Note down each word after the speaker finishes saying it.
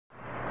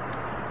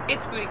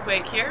It's Booty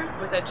Quake here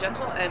with a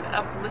gentle and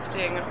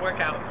uplifting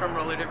workout from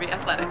Roller Derby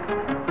Athletics.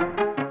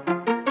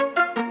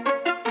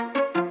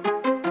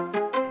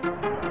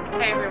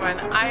 Hey everyone,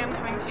 I am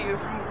coming to you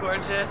from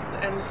gorgeous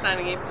and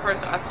sunny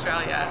Perth,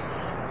 Australia.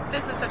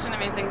 This is such an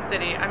amazing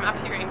city. I'm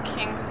up here in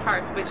Kings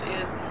Park, which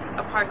is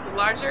a park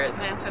larger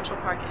than Central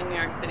Park in New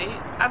York City.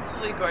 It's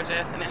absolutely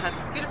gorgeous and it has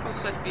this beautiful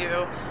cliff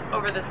view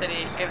over the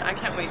city, and I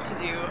can't wait to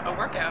do a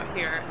workout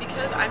here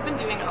because I've been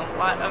doing a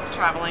lot of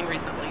traveling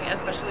recently,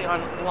 especially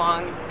on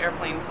long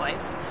airplane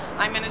flights.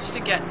 I managed to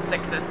get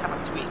sick this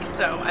past week,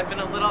 so I've been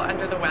a little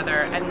under the weather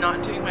and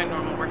not doing my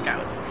normal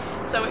workouts.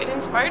 So it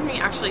inspired me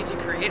actually to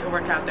create a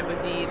workout that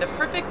would be the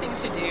perfect thing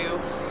to do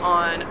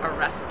on a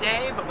rest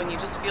day, but when you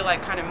just feel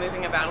like kind of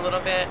moving about a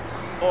little bit,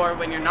 or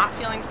when you're not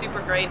feeling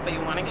super great but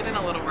you want to get in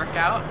a little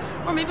workout,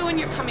 or maybe when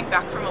you're coming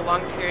back from a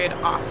long period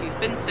off, you've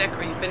been sick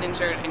or you've been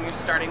injured and you're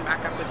starting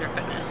back up with your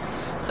fitness.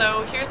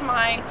 So here's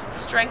my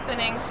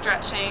strengthening,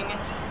 stretching,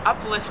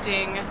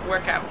 uplifting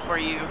workout for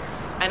you,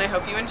 and I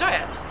hope you enjoy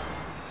it.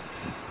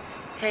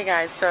 Hey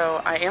guys,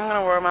 so I am going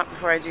to warm up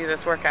before I do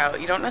this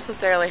workout. You don't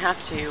necessarily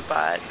have to,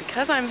 but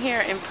because I'm here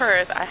in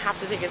Perth, I have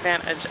to take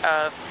advantage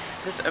of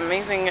this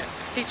amazing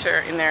feature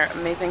in their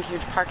amazing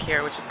huge park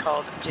here, which is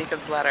called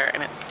Jacob's Ladder,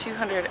 and it's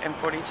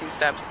 242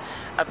 steps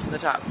up to the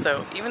top.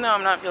 So even though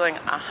I'm not feeling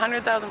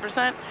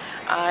 100,000%,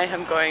 I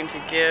am going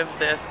to give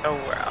this a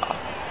whirl.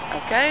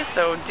 Okay,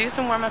 so do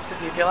some warm-ups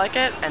if you feel like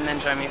it, and then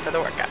join me for the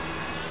workout.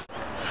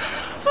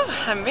 Whew,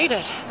 I made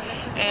it.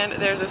 And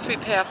there's a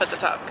sweet payoff at the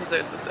top because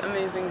there's this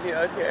amazing view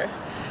out here.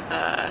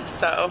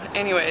 So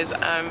anyways,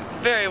 I'm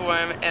very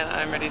warm and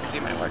I'm ready to do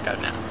my workout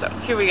now. So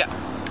here we go.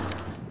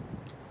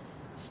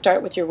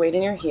 Start with your weight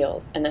in your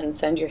heels and then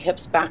send your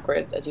hips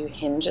backwards as you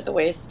hinge at the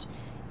waist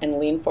and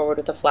lean forward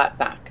with a flat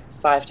back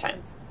 5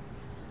 times.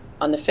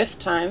 On the 5th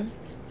time,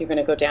 you're going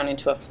to go down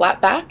into a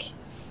flat back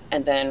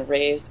and then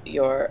raise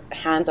your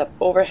hands up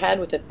overhead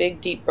with a big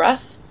deep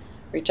breath.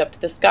 Reach up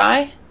to the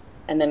sky,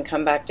 and then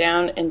come back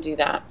down and do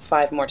that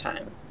 5 more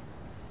times.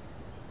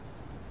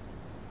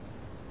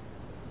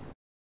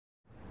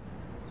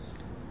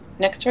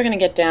 Next, we're going to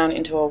get down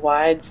into a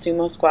wide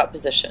sumo squat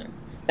position.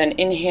 Then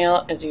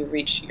inhale as you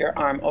reach your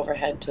arm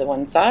overhead to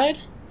one side,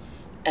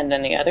 and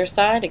then the other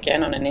side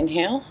again on an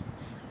inhale,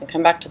 and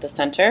come back to the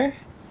center,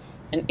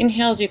 and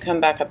inhale as you come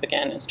back up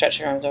again and stretch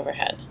your arms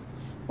overhead.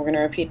 We're going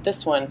to repeat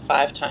this one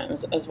 5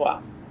 times as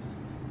well.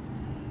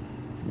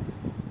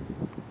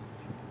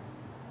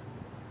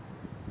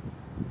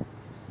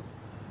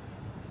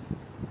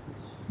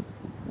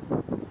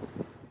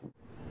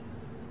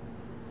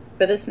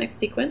 For this next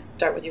sequence,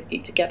 start with your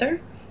feet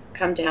together,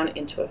 come down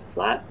into a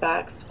flat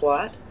back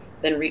squat,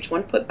 then reach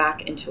one foot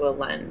back into a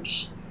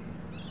lunge.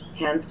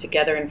 Hands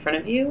together in front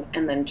of you,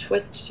 and then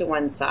twist to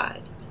one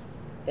side.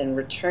 Then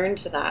return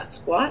to that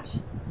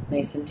squat,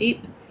 nice and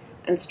deep,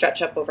 and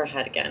stretch up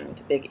overhead again with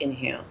a big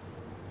inhale.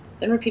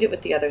 Then repeat it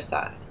with the other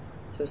side.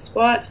 So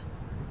squat,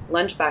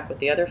 lunge back with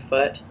the other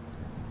foot,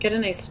 get a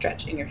nice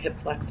stretch in your hip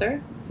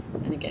flexor,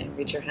 and again,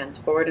 reach your hands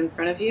forward in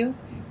front of you,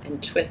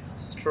 and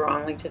twist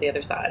strongly to the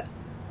other side.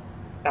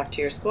 Back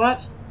to your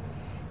squat,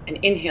 and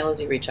inhale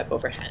as you reach up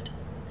overhead.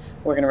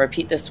 We're going to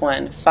repeat this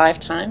one 5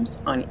 times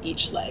on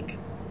each leg.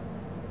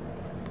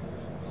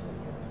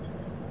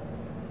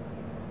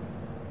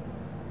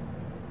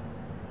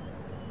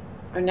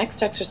 Our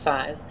next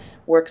exercise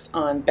works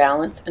on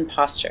balance and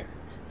posture.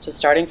 So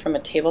starting from a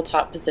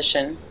tabletop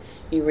position,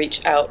 you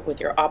reach out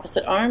with your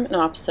opposite arm and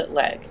opposite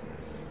leg.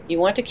 You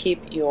want to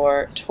keep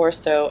your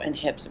torso and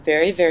hips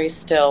very, very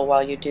still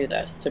while you do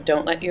this. So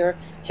don't let your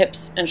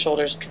hips and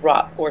shoulders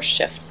drop or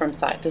shift from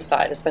side to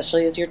side,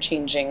 especially as you're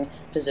changing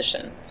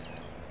positions.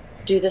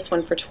 Do this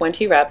one for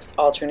 20 reps,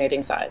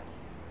 alternating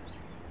sides.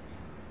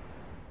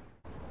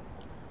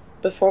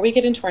 Before we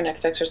get into our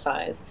next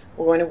exercise,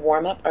 we're going to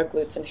warm up our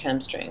glutes and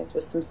hamstrings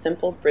with some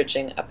simple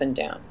bridging up and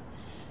down.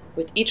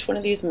 With each one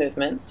of these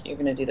movements, you're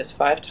going to do this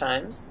 5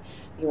 times.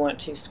 You want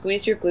to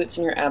squeeze your glutes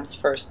and your abs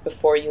first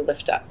before you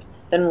lift up.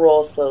 Then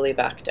roll slowly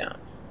back down.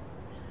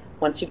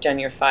 Once you've done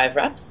your 5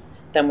 reps,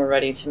 then we're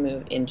ready to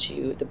move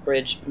into the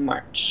bridge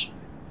march.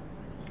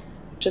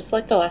 Just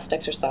like the last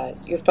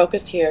exercise, your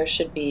focus here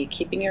should be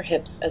keeping your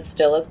hips as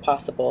still as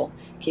possible,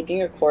 keeping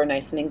your core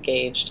nice and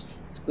engaged,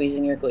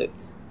 squeezing your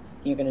glutes.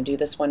 You're going to do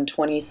this one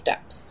 20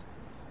 steps.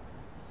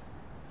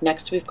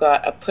 Next, we've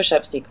got a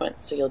push-up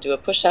sequence. So you'll do a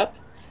push-up,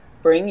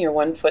 bring your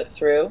one foot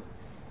through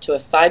to a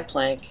side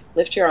plank,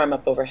 lift your arm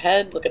up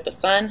overhead, look at the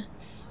sun,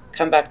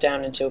 come back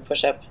down into a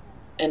push-up,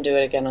 and do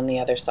it again on the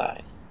other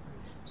side.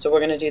 So we're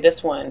going to do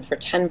this one for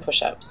 10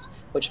 push-ups,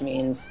 which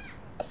means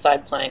a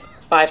side plank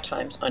 5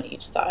 times on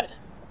each side.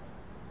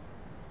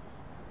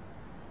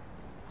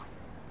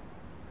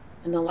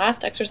 And the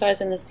last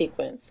exercise in the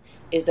sequence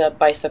is a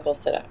bicycle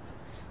sit-up.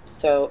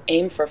 So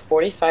aim for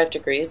 45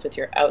 degrees with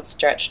your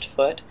outstretched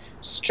foot,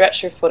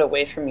 stretch your foot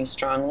away from you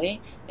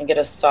strongly, and get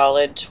a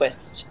solid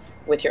twist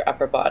with your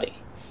upper body.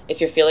 If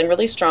you're feeling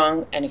really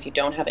strong and if you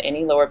don't have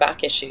any lower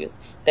back issues,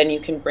 then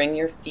you can bring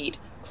your feet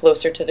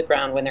closer to the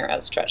ground when they're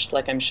outstretched,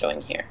 like I'm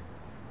showing here.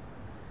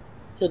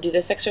 You'll do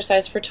this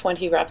exercise for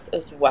 20 reps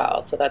as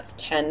well, so that's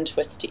 10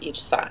 twists to each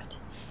side.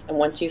 And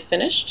once you've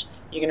finished,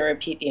 you're going to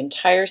repeat the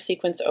entire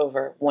sequence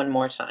over one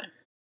more time.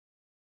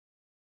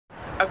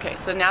 Okay,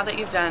 so now that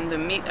you've done the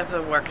meat of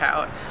the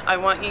workout, I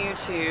want you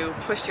to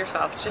push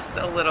yourself just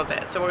a little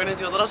bit. So we're going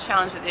to do a little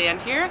challenge at the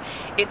end here.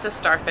 It's a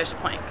starfish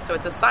plank. So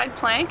it's a side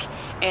plank,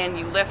 and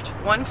you lift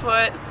one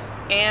foot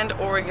and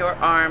or your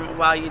arm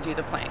while you do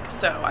the plank.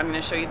 So I'm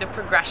going to show you the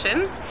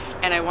progressions,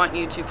 and I want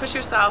you to push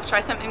yourself,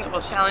 try something that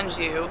will challenge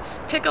you,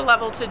 pick a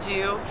level to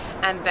do,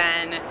 and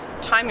then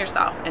time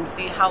yourself and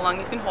see how long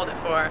you can hold it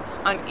for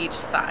on each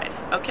side.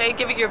 Okay,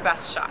 give it your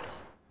best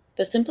shot.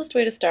 The simplest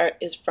way to start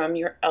is from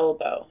your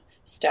elbow.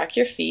 Stack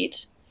your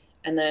feet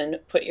and then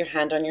put your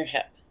hand on your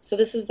hip. So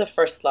this is the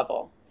first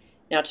level.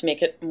 Now to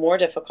make it more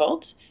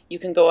difficult, you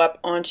can go up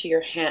onto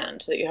your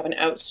hand so that you have an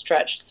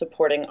outstretched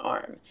supporting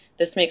arm.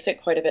 This makes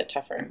it quite a bit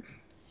tougher.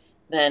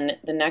 Then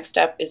the next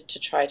step is to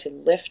try to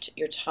lift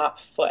your top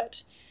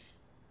foot.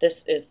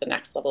 This is the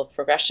next level of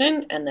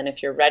progression, and then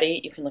if you're ready,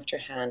 you can lift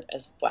your hand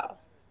as well.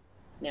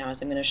 Now,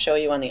 as I'm going to show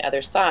you on the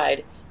other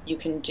side, you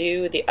can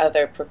do the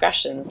other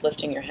progressions,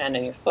 lifting your hand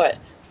and your foot,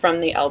 from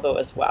the elbow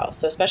as well.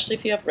 So especially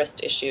if you have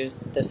wrist issues,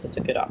 this is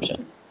a good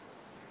option.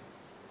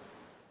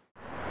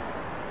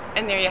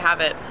 And there you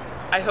have it.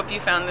 I hope you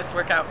found this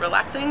workout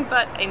relaxing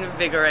but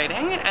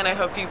invigorating, and I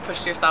hope you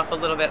pushed yourself a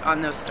little bit on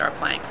those star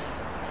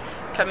planks.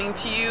 Coming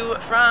to you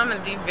from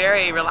the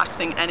very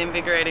relaxing and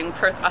invigorating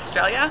Perth,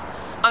 Australia,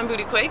 I'm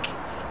Booty Quake.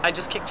 I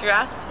just kicked your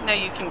ass, now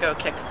you can go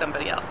kick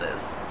somebody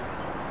else's.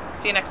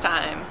 See you next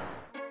time.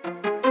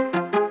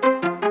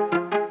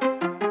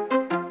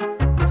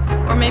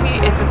 Or maybe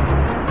it's just,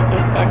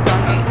 there's bugs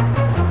on me.